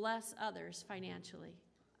can bless others financially.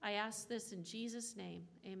 I ask this in Jesus' name.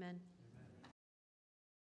 Amen.